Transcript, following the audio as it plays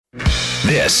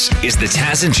This is the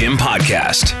Taz and Jim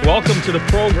podcast. Welcome to the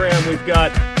program. We've got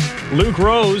Luke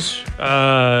Rose,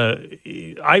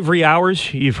 Ivory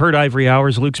Hours. You've heard Ivory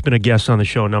Hours. Luke's been a guest on the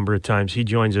show a number of times. He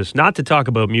joins us not to talk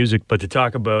about music, but to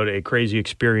talk about a crazy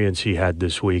experience he had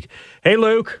this week. Hey,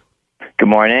 Luke. Good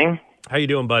morning. How you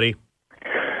doing, buddy?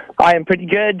 I am pretty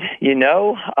good,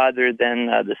 other than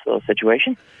this little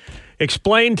situation.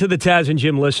 Explain to the Taz and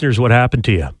Jim listeners what happened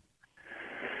to you.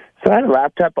 So I had a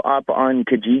laptop up on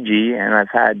Kijiji, and I've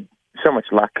had so much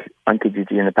luck on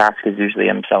Kijiji in the past because usually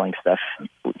I'm selling stuff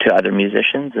to other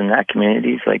musicians in that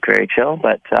community. It's like very chill.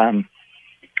 But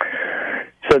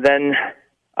so then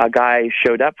a guy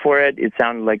showed up for it. It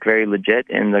sounded like very legit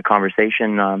in the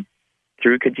conversation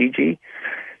through Kijiji.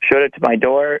 Showed up to my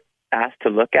door, asked to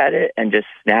look at it, and just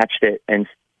snatched it and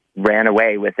ran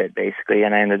away with it, basically.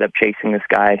 And I ended up chasing this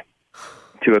guy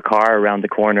to a car around the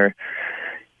corner,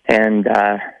 and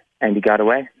he got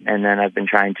away. And then I've been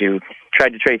tried to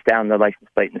trace down the license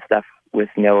plate and stuff with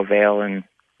no avail, and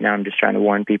now I'm just trying to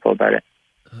warn people about it.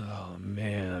 Oh,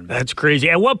 man. That's crazy.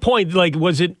 At what point,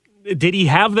 did he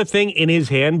have the thing in his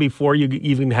hand before you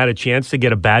even had a chance to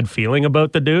get a bad feeling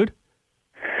about the dude?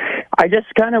 I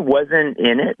just kind of wasn't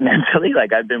in it mentally.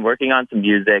 Like, I've been working on some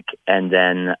music, and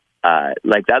then,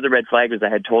 the other red flag was I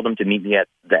had told him to meet me at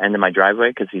the end of my driveway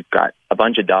because we've got a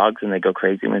bunch of dogs, and they go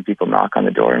crazy when people knock on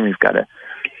the door, and we've got a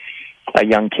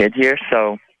young kid here,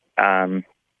 so I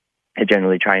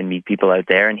generally try and meet people out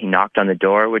there, and he knocked on the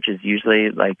door, which is usually,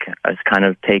 I was kind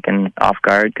of taken off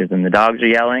guard because then the dogs are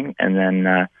yelling, and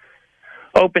then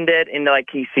opened it, and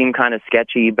he seemed kind of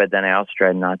sketchy, but then I also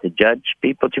tried not to judge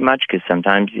people too much because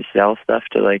sometimes you sell stuff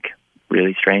to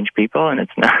really strange people, and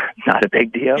it's not a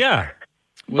big deal. Yeah.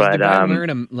 Was the guy wearing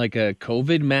a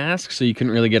COVID mask so you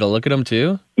couldn't really get a look at him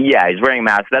too? Yeah, he's wearing a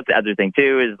mask. That's the other thing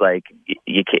too, is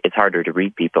it's harder to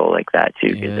read people like that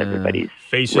too because everybody's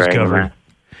face is covered.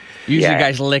 Usually,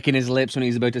 guy's licking his lips when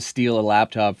he's about to steal a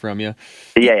laptop from you.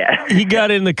 Yeah. He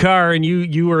got in the car, and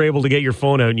you were able to get your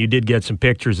phone out, and you did get some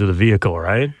pictures of the vehicle,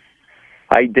 right?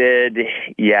 I did,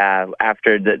 yeah.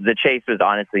 After the chase was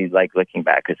honestly, looking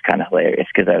back, was kind of hilarious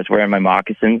because I was wearing my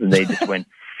moccasins, and they just went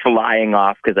flying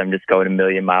off because I'm just going a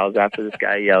million miles after this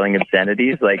guy yelling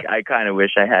obscenities. I kind of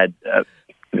wish I had a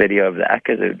video of that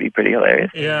because it would be pretty hilarious.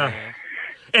 Yeah.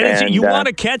 And you want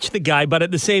to catch the guy, but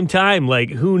at the same time,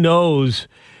 who knows?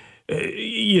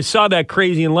 You saw that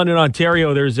crazy in London,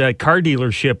 Ontario. There's a car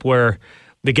dealership where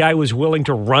the guy was willing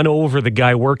to run over the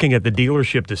guy working at the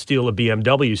dealership to steal a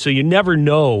BMW. So you never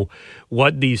know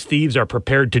what these thieves are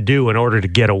prepared to do in order to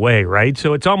get away, right?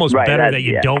 So it's almost better that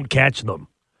you don't catch them.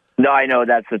 No, I know,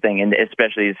 that's the thing, and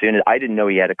especially as soon as I didn't know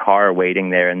he had a car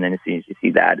waiting there, and then as soon as you see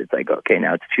that, it's okay,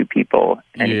 now it's two people,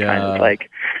 and it kind of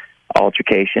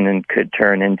altercation and could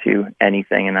turn into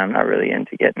anything, and I'm not really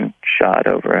into getting shot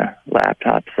over a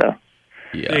laptop, so.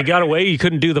 Yeah. They got away? You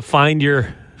couldn't do the find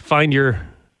your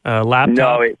laptop?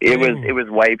 No, it was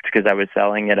wiped because I was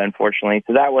selling it, unfortunately,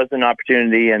 so that was an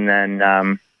opportunity, and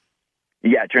then,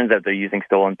 it turns out they're using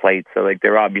stolen plates, so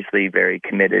they're obviously very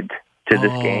committed to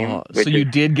this game. So you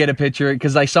did get a picture,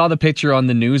 because I saw the picture on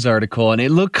the news article and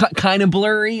it looked kind of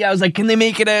blurry. I was like, can they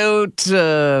make it out?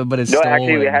 But it's stolen.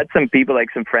 Actually, we had some people,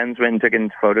 some friends went and took it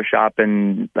into Photoshop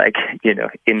and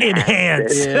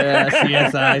enhanced it. Yeah,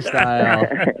 CSI style.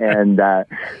 And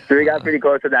so we got pretty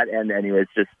close to that end. Anyways,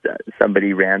 just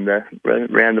somebody ran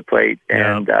the plate,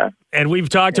 and we've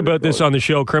talked about this on the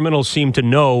show. Criminals seem to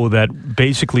know that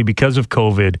basically because of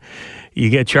COVID, you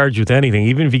get charged with anything.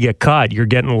 Even if you get caught, you're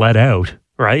getting let out,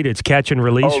 right? It's catch and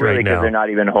release right now. Because they're not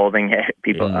even holding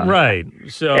people up. Right.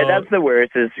 So that's the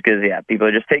worst, is because, people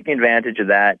are just taking advantage of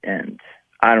that, and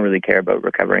I don't really care about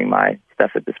recovering my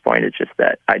stuff at this point. It's just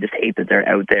that I just hate that they're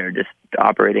out there just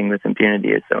operating with impunity.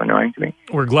 It's so annoying to me.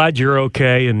 We're glad you're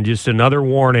okay, and just another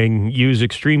warning, use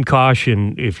extreme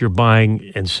caution if you're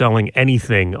buying and selling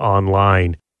anything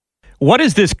online. What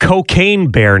is this cocaine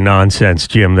bear nonsense,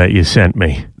 Jim, that you sent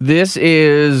me? This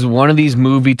is one of these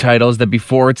movie titles that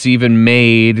before it's even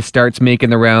made starts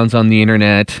making the rounds on the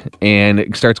internet and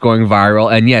it starts going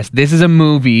viral. And yes, this is a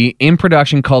movie in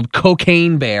production called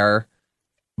Cocaine Bear,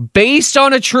 based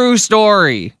on a true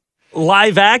story.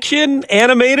 Live action,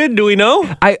 animated? Do we know?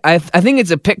 I think it's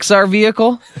a Pixar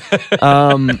vehicle.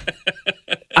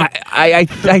 I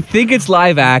think it's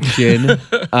live action.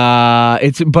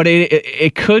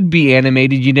 It could be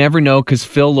animated. You never know, because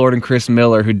Phil Lord and Chris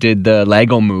Miller, who did the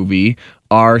Lego Movie,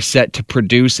 are set to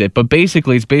produce it. But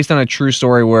basically, it's based on a true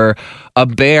story where a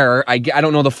bear, I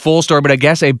don't know the full story, but I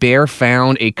guess a bear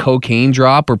found a cocaine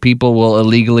drop where people will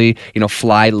illegally,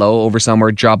 fly low over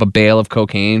somewhere, drop a bale of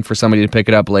cocaine for somebody to pick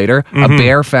it up later. Mm-hmm. A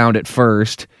bear found it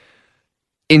first.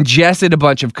 ingested a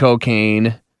bunch of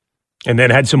cocaine. And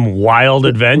then had some wild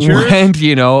adventures. And,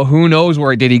 who knows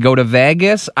where did he go to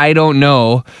Vegas? I don't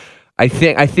know. I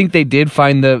think they did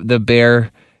find the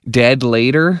bear dead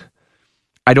later.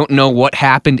 I don't know what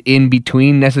happened in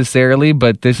between necessarily,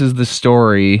 but this is the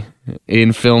story in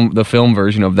the film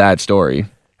version of that story.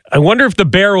 I wonder if the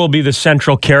bear will be the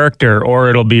central character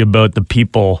or it'll be about the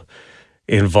people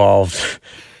involved.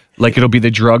 Like it'll be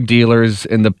the drug dealers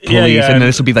and the police, and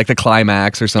this will be like the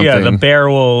climax or something. Yeah, the bear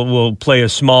will play a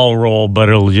small role, but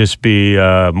it'll just be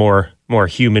more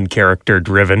human character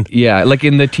driven. Yeah, like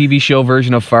in the TV show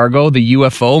version of Fargo, the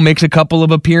UFO makes a couple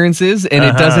of appearances, and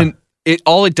it doesn't.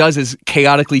 All it does is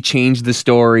chaotically change the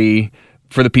story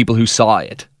for the people who saw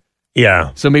it.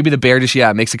 Yeah. So maybe the bear just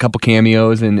makes a couple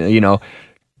cameos and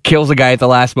kills a guy at the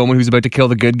last moment who's about to kill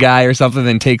the good guy or something,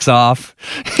 then takes off.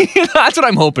 That's what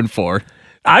I'm hoping for.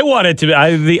 I want it to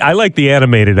be. I like the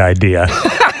animated idea.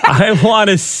 I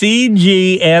want a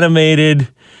CG animated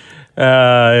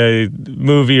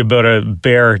movie about a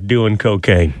bear doing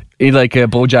cocaine. Like a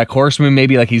BoJack Horseman,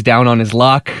 maybe like he's down on his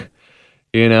luck.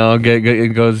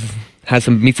 Goes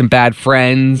meet some bad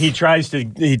friends. He tries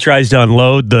to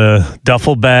unload the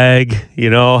duffel bag.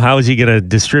 How is he going to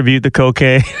distribute the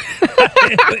cocaine?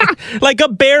 Like a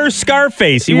bear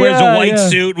Scarface. He wears a white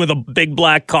suit with a big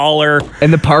black collar.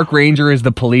 And the park ranger is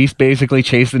the police basically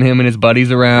chasing him and his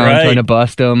buddies around, trying to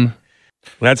bust him.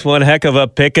 That's one heck of a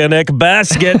picnic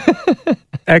basket.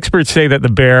 Experts say that the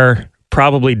bear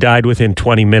probably died within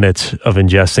 20 minutes of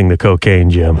ingesting the cocaine,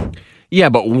 Jim. Yeah,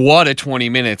 but what a 20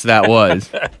 minutes that was.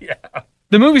 Yeah.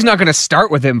 The movie's not going to start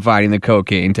with him finding the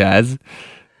cocaine, Taz.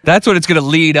 That's what it's going to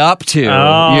lead up to,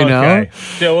 Okay.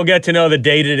 So we'll get to know the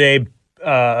day-to-day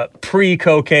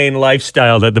pre-cocaine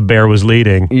lifestyle that the bear was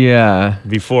leading. Yeah.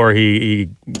 Before he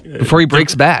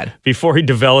breaks bad. Before he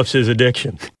develops his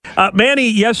addiction. Manny,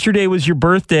 yesterday was your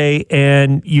birthday,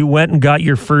 and you went and got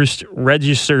your first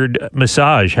registered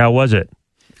massage. How was it?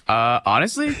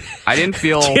 Honestly, I didn't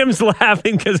feel... Tim's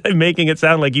laughing because I'm making it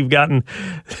sound like you've gotten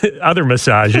other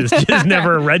massages, just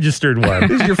never a registered one.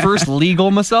 This is your first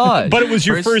legal massage. But it was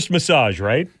your first massage,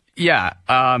 right? Yeah.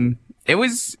 It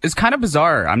was kind of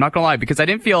bizarre. I'm not going to lie, because I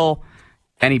didn't feel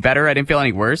any better. I didn't feel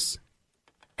any worse.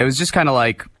 It was just kind of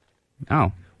like,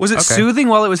 oh. Was it soothing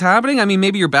while it was happening? I mean,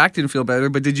 maybe your back didn't feel better,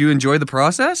 but did you enjoy the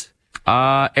process?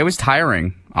 It was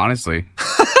tiring, honestly.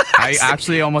 I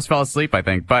actually almost fell asleep, I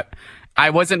think, but I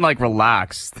wasn't like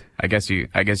relaxed. I guess you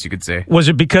could say. Was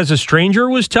it because a stranger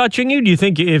was touching you? Do you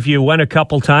think if you went a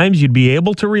couple times, you'd be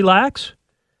able to relax?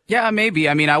 Yeah, maybe.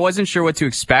 I mean, I wasn't sure what to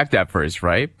expect at first,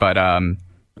 right? But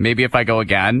maybe if I go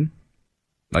again,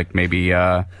 like maybe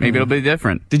it'll be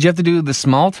different. Did you have to do the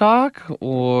small talk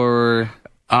or?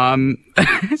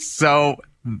 So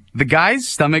the guy's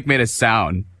stomach made a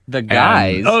sound. The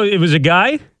guy's? Oh, it was a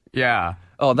guy? Yeah.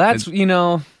 Oh, that's a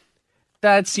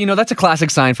classic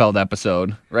Seinfeld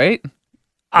episode, right?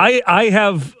 I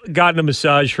have gotten a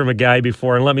massage from a guy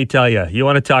before, and let me tell you, you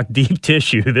want to talk deep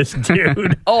tissue, this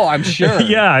dude. Oh, I'm sure.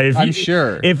 Yeah. I'm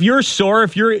sure. If you're sore,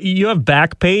 if you have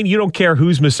back pain, you don't care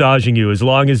who's massaging you as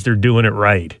long as they're doing it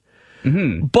right.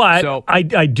 Mm-hmm. But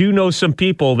I do know some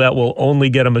people that will only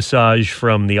get a massage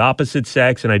from the opposite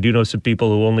sex, and I do know some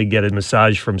people who only get a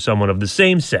massage from someone of the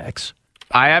same sex.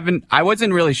 I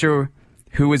wasn't really sure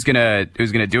who was gonna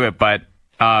do it, but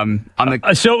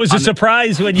so it was a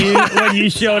surprise when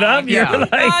you showed up. Yeah, you were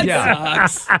like, yeah.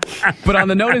 But on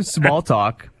the note of small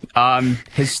talk,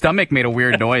 his stomach made a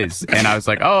weird noise, and I was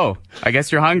like, "Oh, I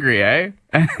guess you're hungry, eh?"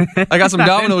 I got some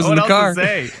Domino's in the car.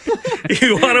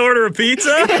 You want to order a pizza?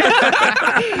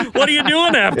 What are you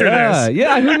doing after this?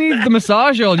 Yeah, who needs the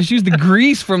massage oil? Just use the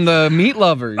grease from the meat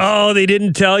lovers. Oh, they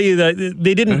didn't tell you that.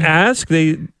 They didn't ask.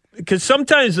 Because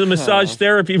sometimes the massage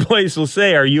therapy place will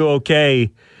say, "Are you okay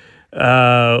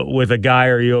with a guy?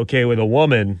 Or are you okay with a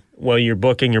woman?" While you're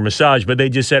booking your massage, but they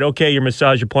just said, "Okay, your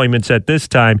massage appointment's at this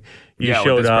time." You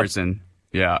showed with this up. Person.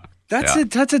 Yeah. That's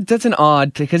an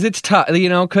odd, because it's tough,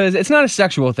 because it's not a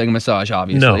sexual thing, massage,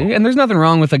 obviously. No. And there's nothing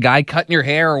wrong with a guy cutting your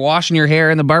hair or washing your hair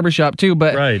in the barbershop too,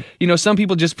 but right. Some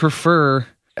people just prefer,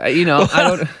 I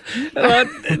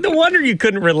don't. No wonder you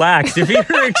couldn't relax. If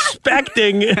you're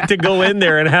expecting to go in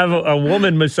there and have a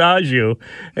woman massage you,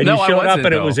 and you showed up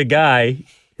and it was a guy.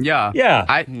 Yeah. Yeah.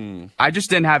 I just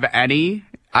didn't have any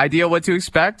idea what to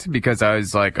expect, because I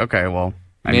was like, okay, well.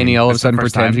 Manny all of a sudden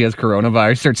pretends he has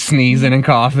coronavirus, starts sneezing and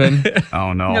coughing.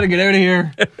 Oh, no. I gotta get out of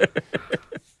here.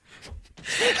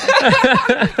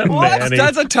 Well,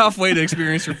 that's a tough way to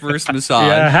experience your first massage.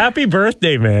 Yeah, happy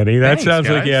birthday, Manny. That sounds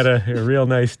guys. like you had a real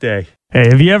nice day. Hey,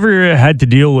 have you ever had to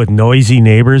deal with noisy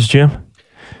neighbors, Jim?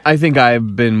 I think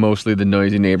I've been mostly the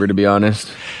noisy neighbor, to be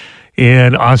honest.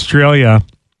 in Australia,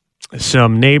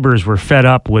 some neighbors were fed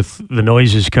up with the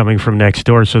noises coming from next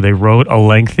door, so they wrote a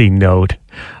lengthy note,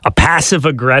 a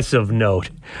passive-aggressive note.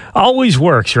 Always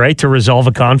works, right, to resolve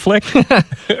a conflict?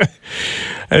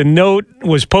 A note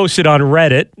was posted on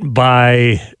Reddit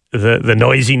by the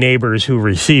noisy neighbors who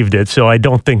received it, so I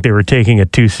don't think they were taking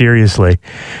it too seriously.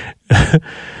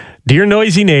 Dear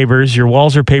noisy neighbors, your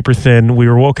walls are paper thin. We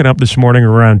were woken up this morning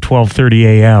around 12:30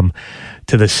 a.m.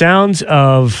 to the sounds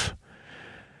of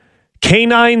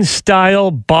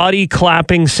canine-style,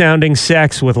 body-clapping sounding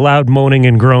sex with loud moaning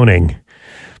and groaning.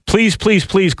 Please, please,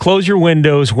 please close your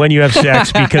windows when you have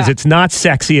sex because it's not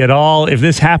sexy at all. If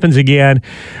this happens again,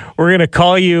 we're going to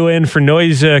call you in for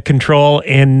noise control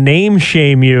and name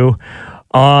shame you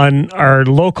on our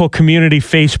local community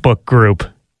Facebook group.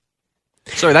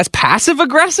 Sorry, that's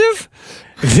passive-aggressive?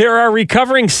 There are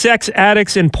recovering sex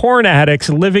addicts and porn addicts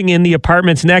living in the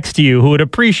apartments next to you who would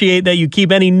appreciate that you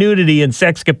keep any nudity and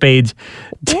sexcapades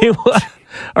to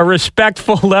a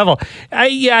respectful level.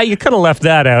 You could have left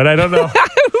that out. I don't know.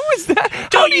 Who is that?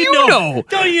 Don't you know?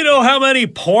 Don't you know how many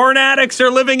porn addicts are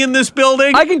living in this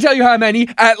building? I can tell you how many.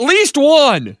 At least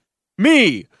one.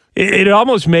 Me. It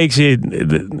almost makes it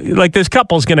like this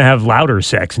couple's going to have louder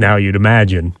sex now, you'd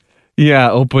imagine.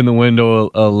 Yeah, open the window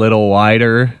a little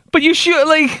wider. But you should,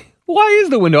 why is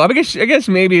the window up? I guess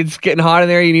maybe it's getting hot in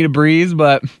there, you need a breeze,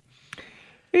 but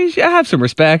you should have some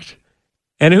respect.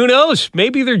 And who knows?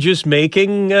 Maybe they're just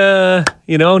making,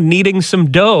 kneading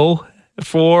some dough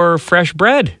for fresh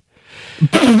bread.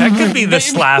 That could be the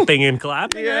slapping and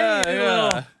clapping.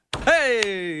 Yeah.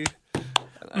 Hey!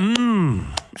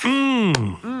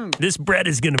 This bread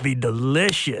is going to be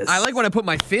delicious. I like when I put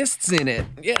my fists in it.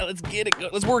 Yeah, let's get it.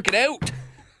 Let's work it out.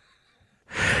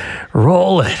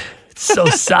 Roll it. It's so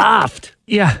soft.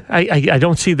 Yeah, I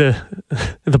don't see the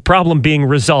problem being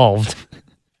resolved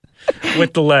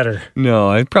with the letter.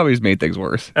 No, it probably just made things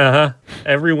worse. Uh-huh.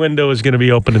 Every window is going to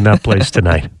be open in that place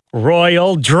tonight.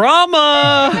 Royal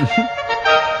drama!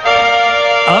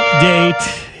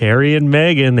 Update. Harry and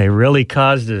Meghan, they really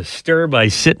caused a stir by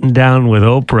sitting down with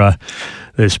Oprah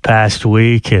this past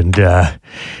week. And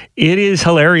it is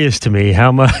hilarious to me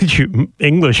how much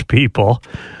English people,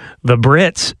 the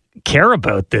Brits, care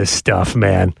about this stuff,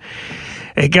 man.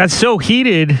 It got so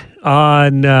heated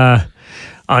on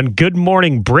Good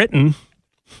Morning Britain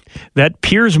that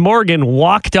Piers Morgan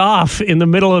walked off in the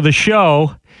middle of the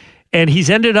show. And he's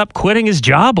ended up quitting his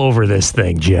job over this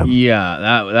thing, Jim.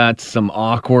 Yeah, that's some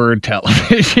awkward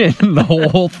television. The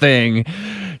whole thing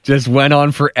just went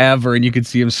on forever, and you could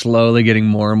see him slowly getting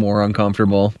more and more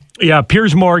uncomfortable. Yeah,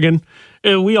 Piers Morgan,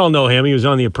 we all know him. He was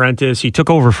on The Apprentice. He took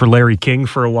over for Larry King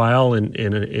for a while in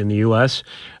the U.S.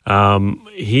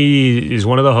 He is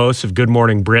one of the hosts of Good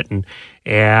Morning Britain,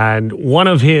 and one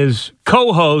of his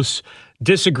co-hosts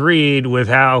disagreed with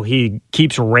how he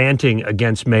keeps ranting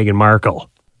against Meghan Markle.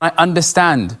 I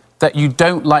understand that you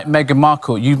don't like Meghan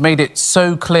Markle. You've made it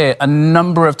so clear a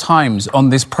number of times on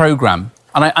this programme.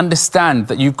 And I understand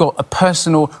that you've got a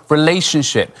personal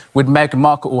relationship with Meghan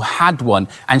Markle, or had one,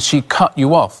 and she cut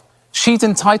you off. She's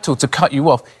entitled to cut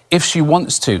you off if she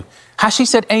wants to. Has she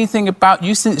said anything about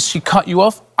you since she cut you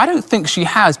off? I don't think she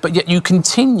has, but yet you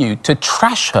continue to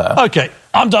trash her. Okay,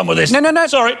 I'm done with this. No.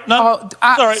 Sorry, no.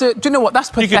 Sorry. Do you know what? That's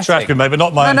pathetic. You can trash me, mate, but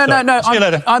not my No. See you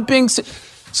later. I'm being...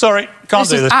 Sorry, can't do this.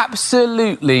 This is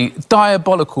absolutely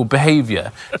diabolical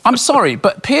behaviour. I'm sorry,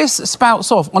 but Piers spouts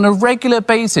off on a regular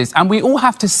basis, and we all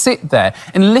have to sit there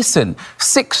and listen.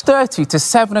 6:30 to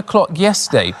 7 o'clock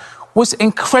yesterday was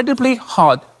incredibly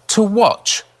hard to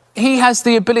watch. He has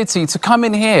the ability to come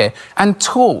in here and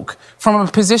talk from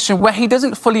a position where he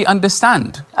doesn't fully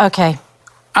understand. Okay.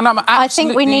 And I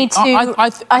think we need to.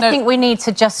 I think we need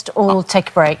to just all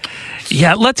take a break.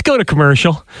 Yeah, let's go to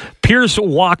commercial. Piers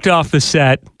walked off the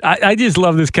set. I just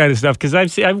love this kind of stuff because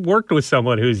I've worked with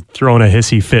someone who's thrown a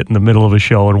hissy fit in the middle of a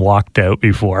show and walked out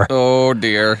before. Oh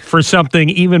dear. For something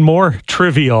even more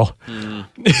trivial.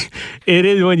 It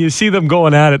is when you see them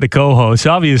going at it, the co-hosts.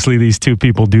 Obviously, these two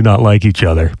people do not like each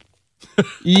other.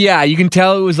 Yeah, you can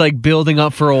tell it was building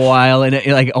up for a while,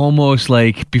 and almost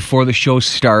before the show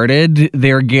started,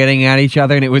 they were getting at each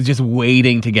other, and it was just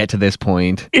waiting to get to this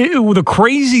point. The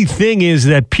crazy thing is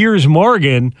that Piers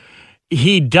Morgan,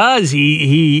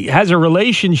 he has a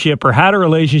relationship, or had a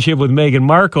relationship with Meghan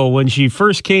Markle. When she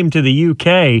first came to the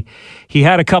UK, he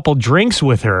had a couple drinks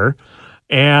with her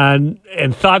and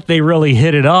thought they really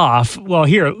hit it off. Well,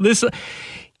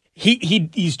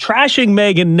 He's trashing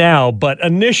Meghan now, but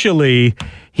initially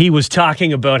he was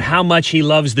talking about how much he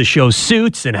loves the show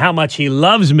Suits and how much he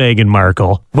loves Meghan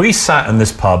Markle. We sat in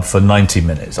this pub for 90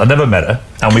 minutes. I never met her.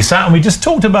 And we sat and we just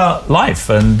talked about life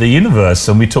and the universe,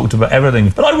 and we talked about everything.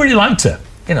 But I really liked her.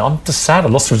 You know, I'm just sad I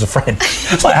lost her as a friend.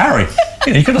 It's like Harry.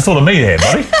 You could have thought of me here,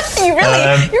 buddy.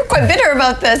 You're quite bitter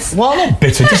about this. Well, I'm not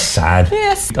bitter, just sad.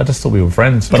 Yes. I just thought we were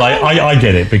friends. But I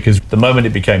get it, because the moment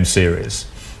it became serious,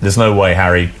 there's no way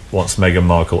Harry wants Meghan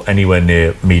Markle anywhere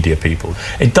near media people.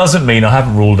 It doesn't mean I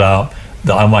haven't ruled out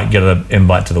that I might get an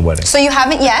invite to the wedding. So you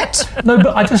haven't yet? No,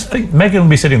 but I just think Meghan will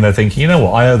be sitting there thinking, you know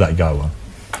what, I owe that guy one.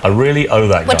 I really owe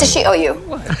that guy. What does she owe you?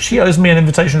 She owes me an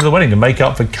invitation to the wedding to make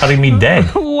up for cutting me dead.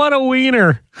 What a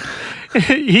wiener.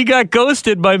 He got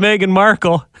ghosted by Meghan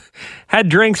Markle. Had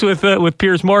drinks with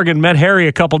Piers Morgan, met Harry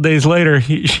a couple days later.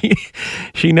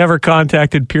 She never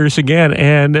contacted Piers again,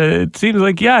 and it seems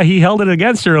like, he held it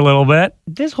against her a little bit.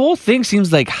 This whole thing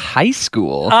seems like high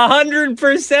school.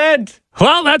 100%.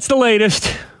 Well, that's the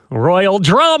latest. Royal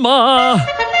drama.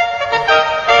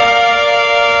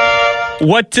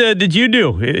 What did you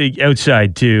do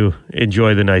outside to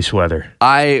enjoy the nice weather?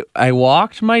 I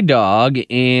walked my dog,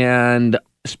 and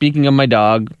speaking of my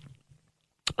dog,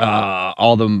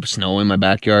 all the snow in my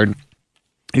backyard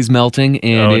is melting,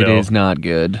 and it is not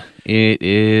good. It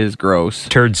is gross.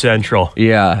 Turd Central.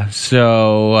 Yeah.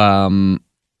 So, and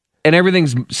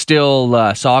everything's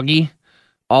still soggy,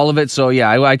 all of it. So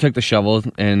yeah, I took the shovel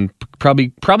and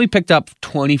probably picked up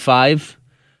 25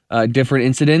 different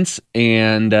incidents,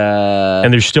 and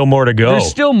there's still more to go. There's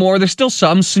still more. There's still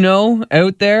some snow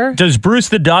out there. Does Bruce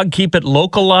the dog keep it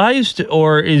localized,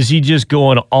 or is he just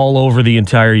going all over the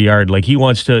entire yard? Like he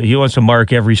wants to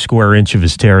mark every square inch of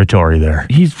his territory there.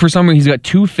 For some reason, he's got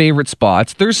two favorite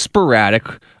spots. There's sporadic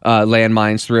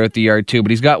landmines throughout the yard too, but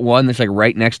he's got one that's like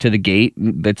right next to the gate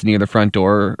that's near the front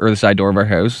door or the side door of our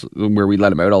house where we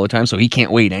let him out all the time, so he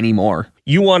can't wait anymore.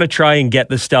 You want to try and get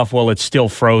the stuff while it's still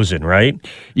frozen, right?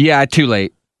 Yeah, too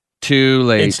late.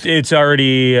 It's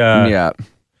already like,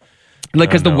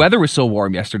 because the weather was so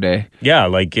warm yesterday. Yeah,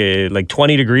 like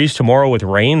 20 degrees tomorrow with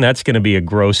rain. That's going to be a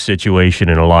gross situation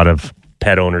in a lot of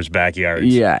pet owners' backyards.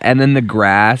 Yeah, and then the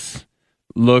grass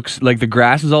looks like the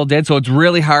grass is all dead, so it's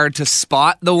really hard to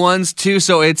spot the ones too.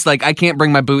 So it's like I can't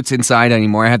bring my boots inside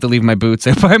anymore. I have to leave my boots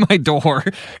out by my door.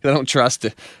 I don't trust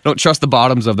it. I don't trust the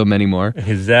bottoms of them anymore.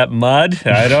 Is that mud?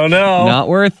 I don't know. Not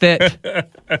worth it.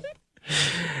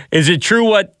 Is it true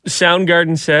what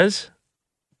Soundgarden says?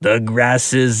 The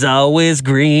grass is always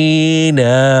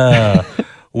greener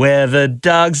where the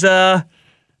dogs are.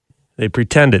 They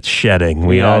pretend it's shedding.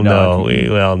 We all know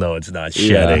it's not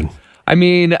shedding. Yeah. I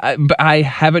mean, I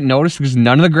haven't noticed because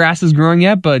none of the grass is growing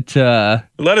yet, but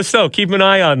let us know. Keep an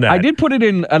eye on that. I did put it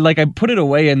in, I put it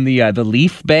away in the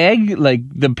leaf bag, like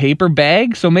the paper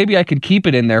bag, so maybe I could keep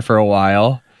it in there for a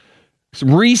while.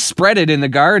 Re-spread it in the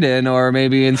garden or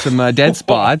maybe in some dead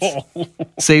spots.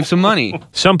 Save some money.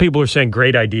 Some people are saying,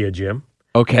 great idea, Jim.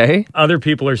 Okay. Other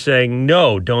people are saying,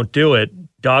 no, don't do it.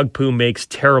 Dog poo makes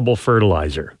terrible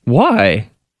fertilizer. Why?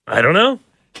 I don't know.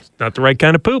 It's not the right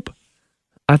kind of poop.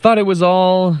 I thought it was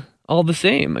all the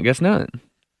same. I guess not.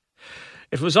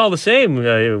 If it was all the same,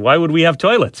 why would we have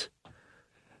toilets?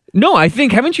 No, I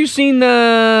think, haven't you seen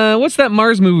what's that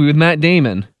Mars movie with Matt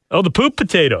Damon? Oh, the poop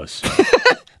potatoes.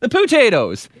 The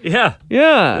potatoes. Yeah.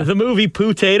 Yeah. The movie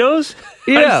Potatoes?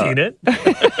 Yeah. I've seen it.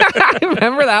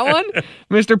 Remember that one?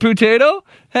 Mr. Potato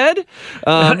Head?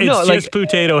 It's just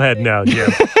Potato Head now,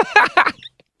 Jim.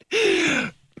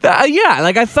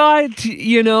 I thought,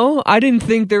 I didn't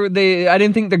think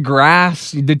the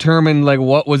grass determined like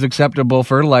what was acceptable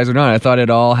fertilizer or not. I thought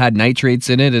it all had nitrates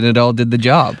in it and it all did the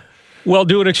job. Well,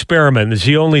 do an experiment. It's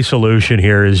the only solution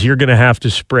here is you're going to have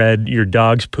to spread your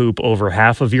dog's poop over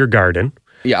half of your garden.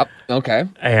 Yep. Okay.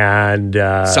 And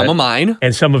some of mine.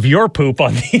 And some of your poop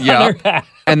on the other half.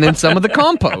 And then some of the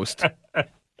compost.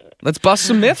 Let's bust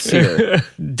some myths here.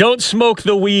 Don't smoke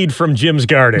the weed from Jim's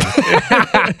garden.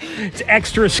 It's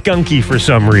extra skunky for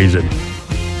some reason.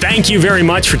 Thank you very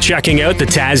much for checking out the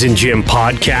Taz and Jim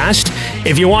podcast.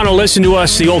 If you want to listen to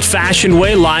us the old-fashioned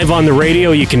way, live on the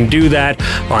radio, you can do that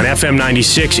on FM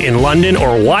 96 in London or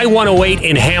Y108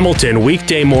 in Hamilton,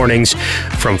 weekday mornings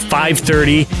from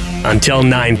 5:30 until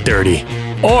 9:30.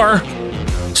 Or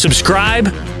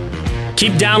subscribe,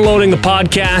 keep downloading the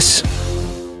podcasts,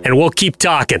 and we'll keep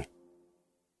talking.